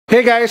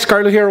Hey guys,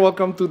 Carlo here.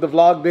 Welcome to the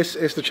vlog. This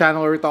is the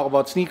channel where we talk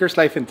about sneakers,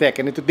 life, and tech.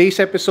 And in today's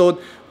episode,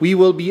 we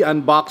will be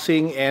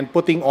unboxing and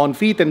putting on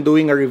feet and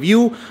doing a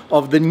review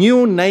of the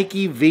new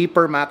Nike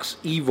Vapormax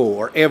Evo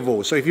or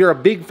Evo. So if you're a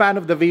big fan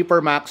of the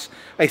Vapormax,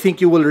 I think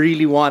you will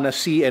really want to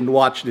see and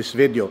watch this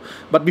video.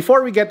 But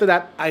before we get to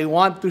that, I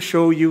want to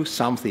show you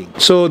something.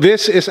 So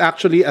this is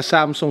actually a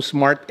Samsung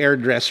Smart Air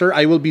dresser.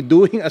 I will be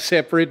doing a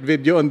separate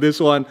video on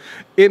this one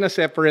in a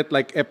separate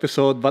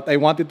episode, but I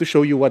wanted to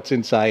show you what's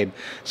inside.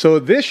 So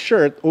this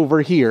shirt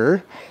over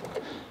here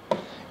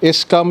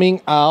is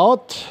coming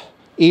out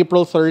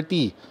April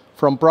 30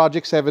 from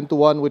Project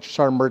 721, which is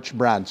our merch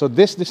brand. So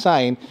this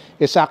design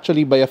is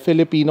actually by a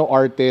Filipino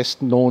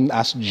artist known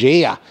as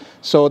Jaya.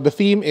 So the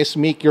theme is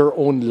make your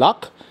own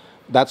luck.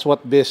 That's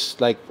what this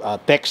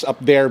text up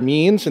there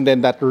means. And then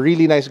that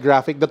really nice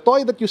graphic. The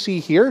toy that you see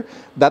here,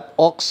 that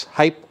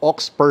hype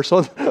ox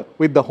person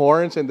with the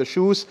horns and the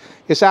shoes,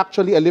 is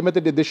actually a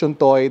limited edition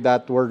toy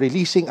that we're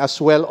releasing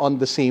as well on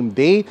the same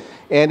day.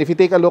 And if you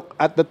take a look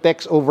at the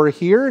text over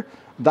here,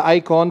 the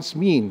icons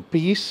mean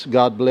peace,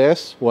 God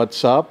bless,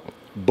 what's up,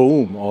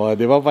 boom. Oh,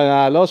 di ba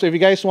panalo? So if you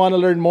guys want to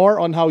learn more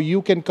on how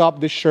you can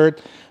cop this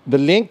shirt, the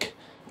link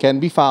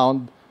can be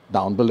found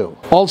down below.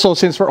 Also,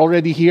 since we're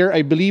already here,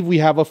 I believe we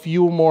have a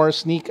few more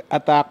Sneak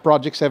Attack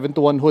Project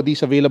 721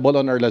 hoodies available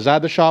on our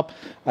Lazada shop.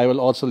 I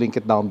will also link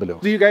it down below.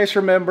 Do you guys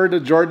remember the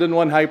Jordan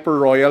 1 Hyper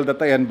Royal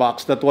that I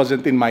unboxed that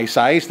wasn't in my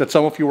size? That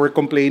some of you were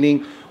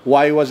complaining,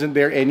 why wasn't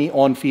there any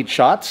on-feet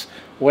shots?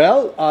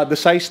 Well, the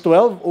size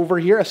 12 over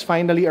here has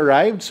finally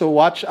arrived. So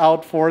watch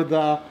out for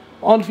the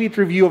on-feet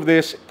review of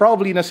this,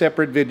 probably in a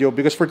separate video,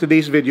 because for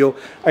today's video,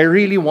 I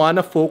really want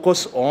to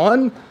focus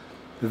on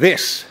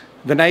this.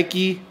 The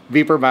Nike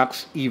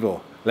Vapormax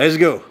Evo. Let's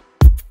go!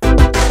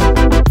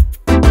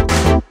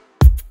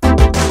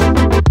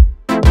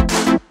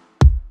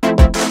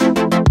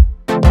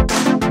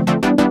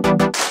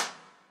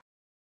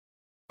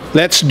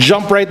 Let's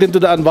jump right into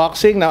the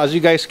unboxing. Now, as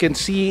you guys can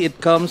see,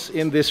 it comes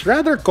in this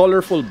rather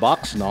colorful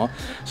box, no?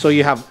 So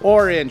you have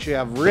orange, you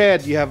have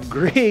red, you have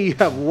gray, you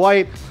have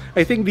white.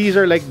 I think these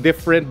are like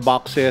different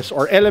boxes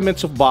or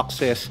elements of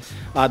boxes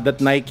that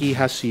Nike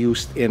has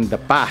used in the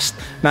past.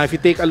 Now, if you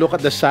take a look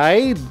at the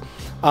side,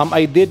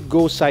 I did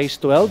go size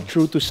 12,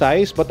 true to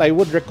size, but I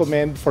would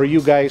recommend for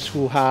you guys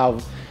who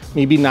have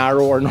maybe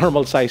narrow or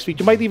normal size feet,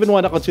 you might even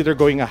want to consider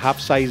going a half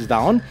size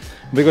down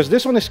because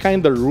this one is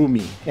kind of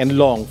roomy and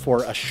long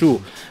for a shoe.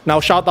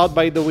 Now, shout out,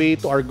 by the way,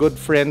 to our good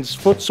friends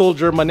Foot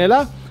Soldier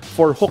Manila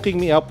for hooking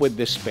me up with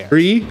this pair.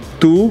 3,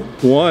 2,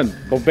 1.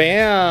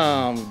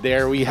 Bam!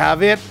 There we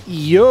have it.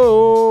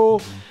 Yo!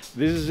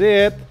 This is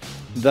it.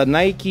 The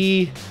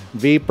Nike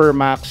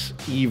Vapormax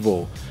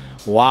Evo.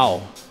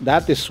 Wow.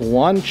 That is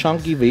one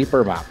chunky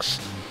Vapormax.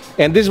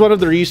 And this is one of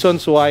the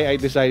reasons why I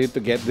decided to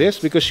get this,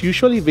 because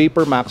usually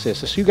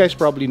Vapormaxes, as you guys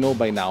probably know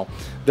by now,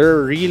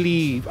 they're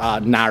really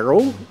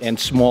narrow and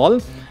small,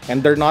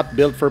 and they're not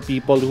built for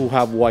people who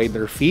have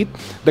wider feet.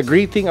 The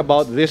great thing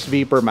about this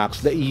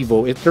Vapormax, the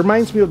Evo, it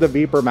reminds me of the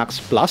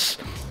Vapormax Plus,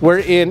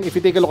 wherein if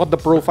you take a look at the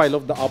profile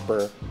of the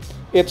upper,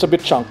 it's a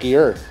bit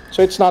chunkier.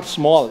 So it's not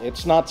small,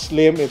 it's not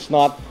slim, it's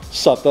not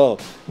subtle.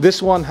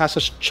 This one has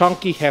a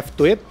chunky heft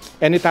to it,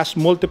 and it has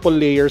multiple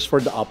layers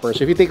for the upper.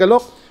 So if you take a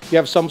look, you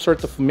have some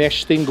sort of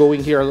mesh thing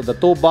going here on the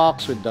toe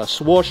box with the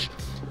swoosh.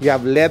 You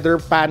have leather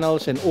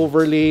panels and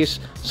overlays,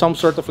 some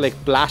sort of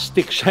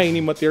plastic shiny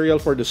material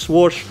for the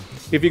swoosh.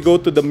 If you go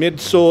to the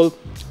midsole,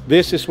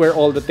 this is where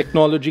all the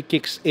technology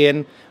kicks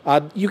in.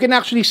 You can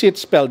actually see it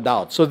spelled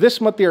out. So this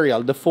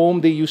material, the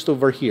foam they used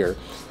over here,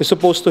 is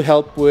supposed to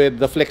help with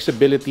the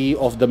flexibility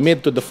of the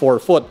mid to the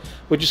forefoot,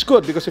 which is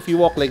good because if you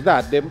walk like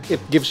that, then it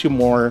gives you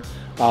more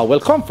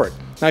comfort.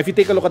 Now, if you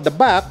take a look at the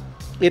back,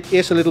 it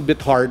is a little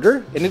bit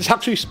harder, and it's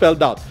actually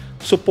spelled out,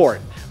 support,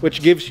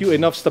 which gives you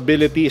enough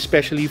stability,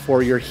 especially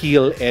for your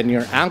heel and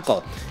your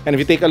ankle. And if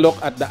you take a look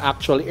at the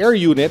actual air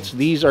units,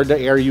 these are the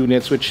air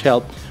units which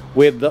help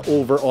with the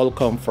overall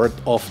comfort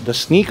of the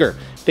sneaker.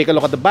 Take a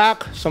look at the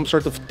back, some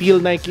sort of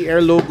teal Nike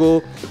Air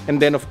logo, and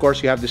then of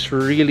course you have this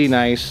really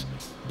nice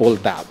pull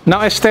tab.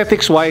 Now,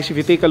 aesthetics wise, if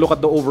you take a look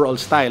at the overall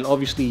style,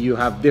 obviously you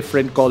have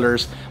different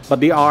colors, but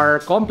they are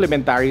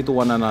complementary to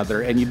one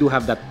another, and you do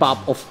have that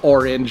pop of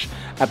orange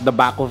at the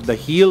back of the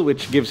heel,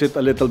 which gives it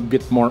a little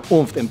bit more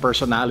oomph and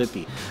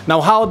personality. Now,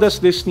 how does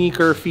this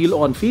sneaker feel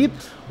on feet?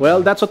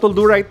 Well, that's what we'll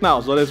do right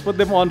now. So let's put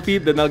them on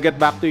feet, then I'll get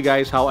back to you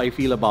guys how I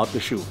feel about the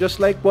shoe.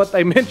 Just like what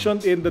I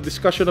mentioned in the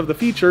discussion of the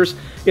features,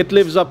 it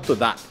lives up to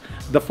that.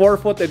 The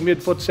forefoot and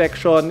midfoot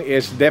section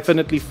is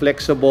definitely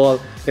flexible.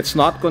 It's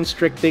not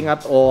constricting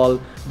at all.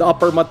 The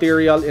upper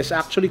material is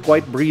actually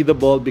quite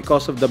breathable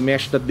because of the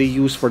mesh that they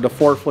use for the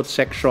forefoot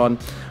section.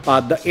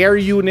 The air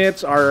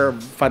units are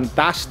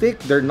fantastic.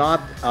 They're not,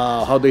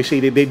 how do I say,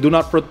 they do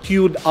not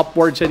protrude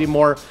upwards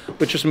anymore,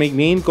 which is my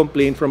main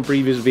complaint from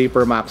previous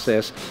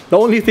Vapormaxes.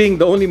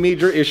 The only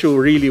major issue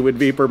really with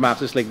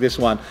Vapormaxes like this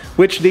one,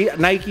 which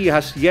Nike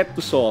has yet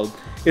to solve,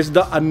 is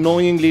the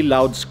annoyingly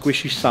loud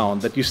squishy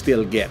sound that you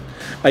still get.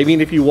 I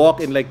mean, if you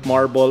walk in like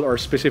marble or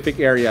specific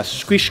areas,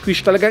 squish,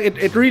 squish talaga,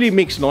 it really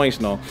makes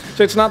noise, no?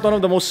 So it's not one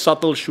of the most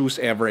subtle shoes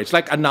ever. It's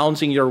like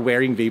announcing you're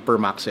wearing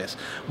Vapormaxes.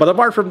 But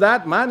apart from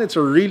that, man, it's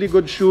a really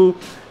good shoe.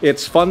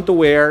 It's fun to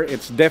wear.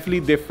 It's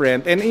definitely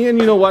different. And you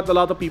know what? A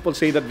lot of people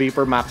say that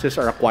Vapormaxes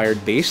are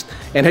acquired taste.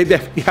 And I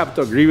definitely have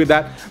to agree with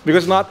that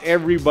because not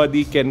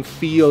everybody can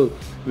feel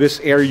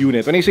this air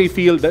unit. When I say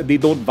feel, that they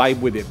don't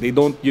vibe with it. They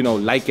don't, you know,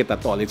 like it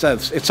at all. It's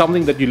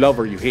something that you love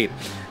or you hate.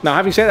 Now,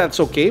 having said that, it's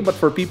okay. But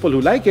for people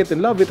who like it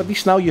and love it, at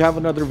least now you have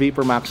another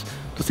Vapormax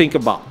to think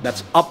about.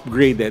 That's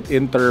upgraded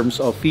in terms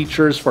of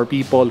features for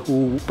people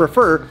who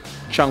prefer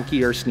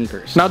chunkier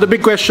sneakers. Now, the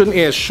big question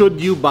is, should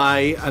you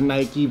buy a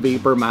Nike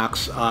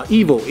Vapormax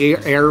Evo,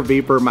 Air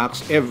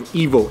Vapormax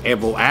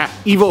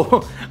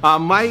Evo?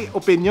 My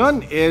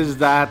opinion is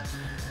that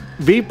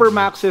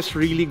Vapormaxes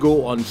really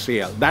go on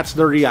sale. That's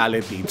the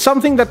reality. It's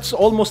something that's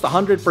almost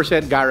 100%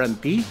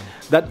 guarantee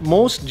that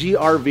most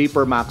GR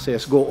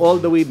Vapormaxes go all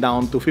the way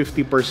down to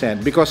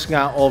 50% because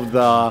nga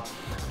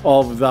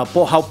of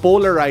how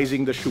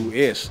polarizing the shoe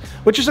is,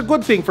 which is a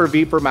good thing for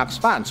Vapormax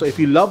fans. So if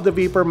you love the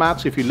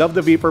Vapormax, if you love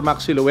the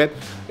Vapormax silhouette,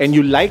 and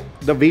you like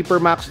the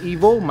Vapormax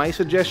Evo, my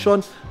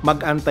suggestion,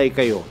 mag-antay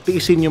kayo.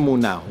 Tiisin nyo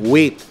muna.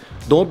 Wait.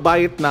 Don't buy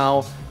it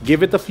now.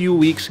 Give it a few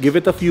weeks, give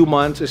it a few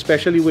months,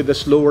 especially with the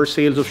slower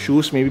sales of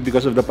shoes, maybe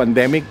because of the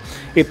pandemic.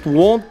 It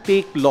won't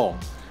take long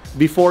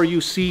before you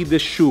see the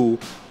shoe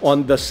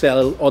on the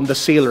sale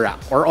rack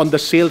or on the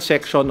sale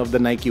section of the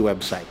Nike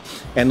website.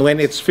 And when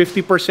it's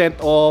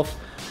 50% off,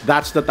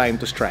 that's the time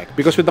to strike.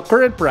 Because with the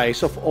current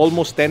price of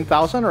almost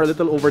 10,000 or a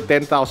little over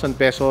 10,000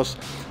 pesos,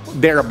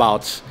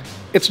 thereabouts,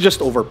 it's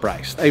just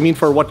overpriced. I mean,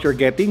 for what you're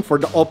getting, for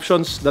the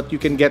options that you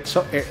can get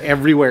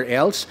everywhere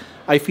else,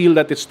 I feel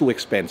that it's too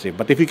expensive.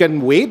 But if you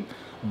can wait,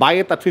 buy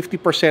it at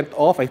 50%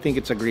 off, I think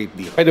it's a great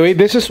deal. By the way,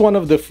 this is one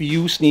of the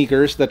few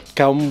sneakers that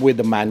come with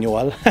a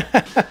manual.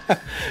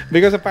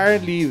 Because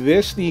apparently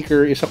this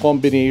sneaker is a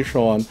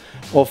combination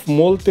of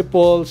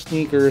multiple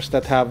sneakers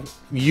that have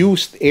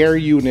used air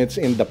units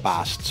in the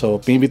past. So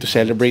maybe to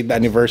celebrate the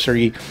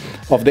anniversary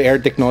of the air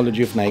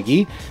technology of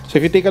Nike. So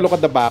if you take a look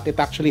at the back, it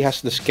actually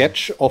has the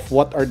sketch of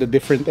what are the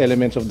different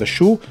elements of the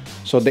shoe.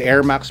 So the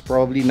Air Max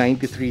probably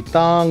 93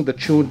 tongue, the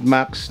Tuned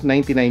Max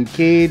 99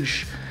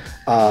 cage,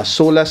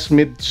 Solas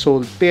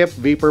midsole tip,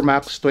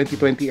 Vapormax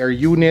 2020 air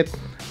unit,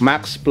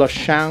 Max plus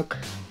shank,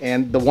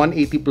 and the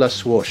 180 plus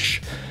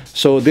swoosh.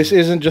 So this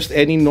isn't just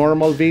any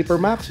normal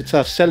Vapormax, it's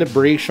a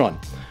celebration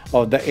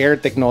of the air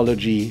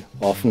technology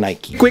of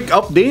Nike. Quick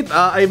update,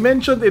 I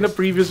mentioned in a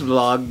previous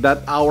vlog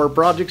that our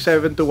Project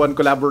 721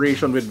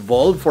 collaboration with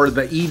Volve for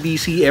the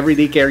EDC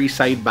Everyday Carry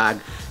Side Bag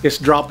is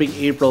dropping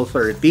April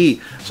 30.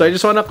 So I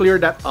just want to clear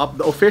that up.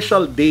 The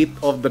official date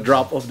of the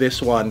drop of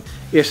this one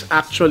is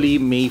actually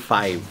May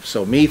 5.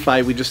 So May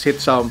 5, we just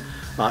hit some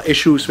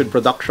issues with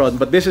production,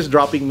 but this is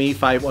dropping May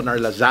 5 on our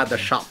Lazada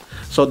shop.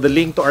 So the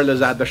link to our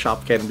Lazada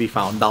shop can be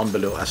found down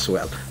below as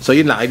well. So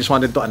yun lang, I just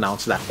wanted to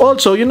announce that.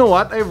 Also, you know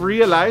what? I've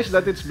realized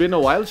that it's been a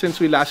while since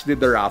we last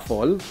did the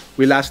raffle.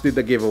 We last did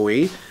the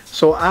giveaway.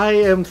 So I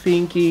am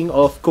thinking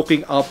of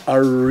cooking up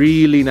a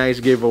really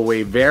nice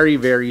giveaway very,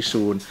 very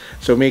soon.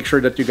 So make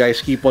sure that you guys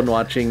keep on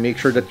watching. Make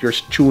sure that you're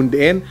tuned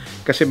in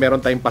kasi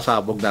meron tayong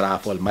pasabog na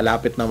raffle.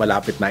 Malapit na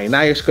malapit na.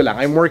 Inayos ko lang.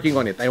 I'm working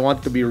on it. I want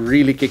it to be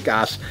really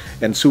kick-ass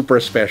and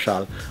super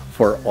special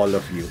for all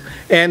of you.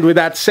 And with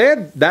that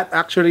said, that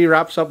actually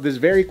wraps up this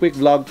very quick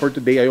vlog for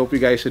today. I hope you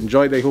guys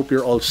enjoyed. I hope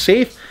you're all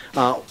safe.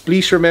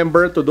 Please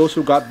remember, to those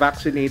who got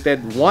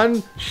vaccinated,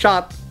 one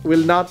shot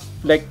will not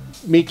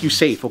make you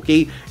safe,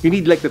 okay? You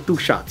need like the 2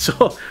 shots.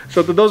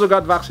 So to those who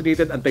got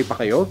vaccinated, antay pa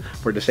kayo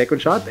for the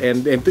second shot.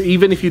 And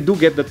even if you do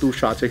get the 2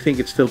 shots, I think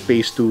it still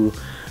pays to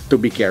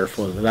be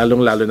careful,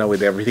 lalong-lalo na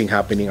with everything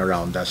happening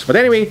around us. But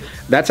anyway,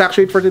 that's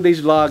actually it for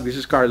today's vlog. This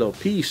is Carlo.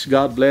 Peace,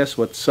 God bless,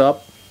 what's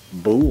up,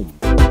 boom.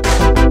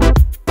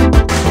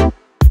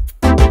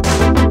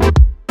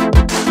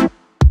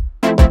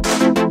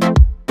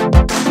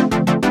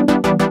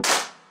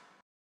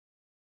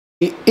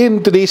 In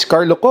today's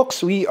Carlo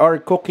Cooks, we are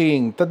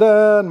cooking,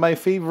 tada, my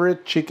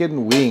favorite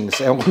chicken wings.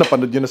 Ewan ko,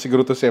 napanood nyo na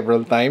siguro to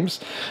several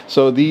times.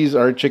 So these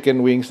are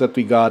chicken wings that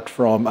we got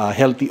from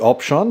Healthy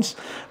Options.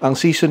 Ang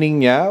seasoning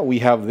niya, we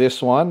have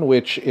this one,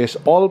 which is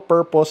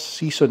all-purpose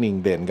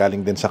seasoning din.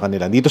 Galing din sa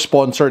kanila. Dito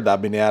sponsored,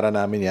 binayaran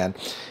namin yan.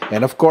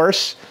 And of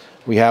course,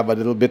 we have a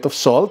little bit of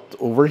salt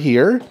over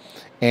here.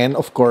 And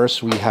of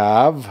course, we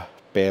have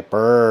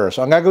pepper.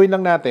 So ang gagawin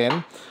lang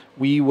natin,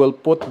 we will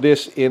put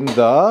this in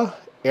the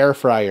air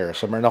fryer.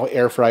 So meron ako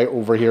air fryer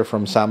over here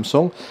from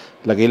Samsung.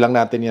 Lagay lang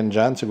natin yan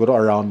dyan. Siguro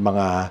around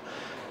mga,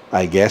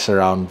 I guess,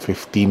 around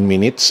 15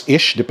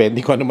 minutes-ish.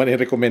 Depende kung ano man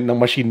i-recommend ng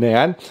machine na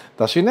yan.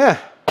 Tapos yun na,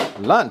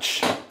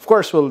 lunch. Of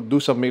course, we'll do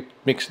some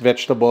mixed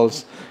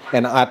vegetables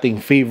and ang ating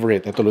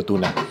favorite, ito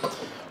luto na,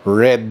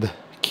 red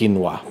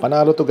quinoa.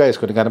 Panalo to guys,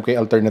 kung naghanap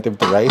kayo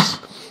alternative to rice.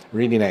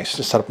 Really nice.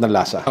 Sarap na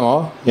lasa.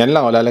 Yan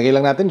lang, lalagay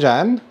lang natin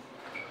dyan.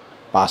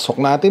 Pasok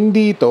natin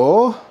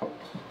dito.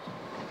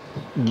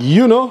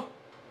 You know.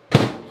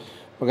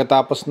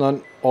 Pagkatapos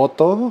nun,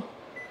 auto.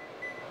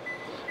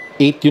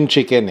 8 yung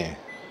chicken eh.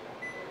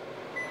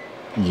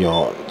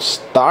 Yon.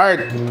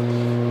 Start!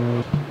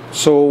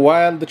 So,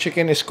 while the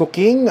chicken is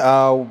cooking,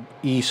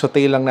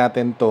 i-saute lang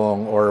natin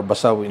tong, or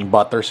basta in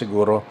butter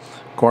siguro,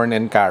 corn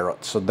and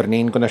carrots. So,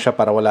 drainin ko na siya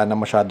para wala na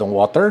masyadong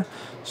water.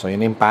 So,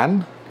 yun yung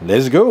pan.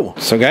 Let's go!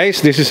 So,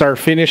 guys, this is our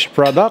finished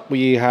product.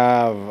 We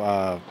have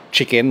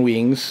chicken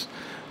wings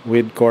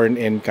with corn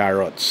and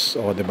carrots.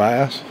 O,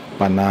 diba?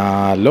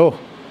 Panalo!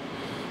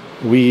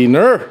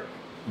 Winner!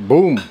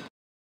 Boom!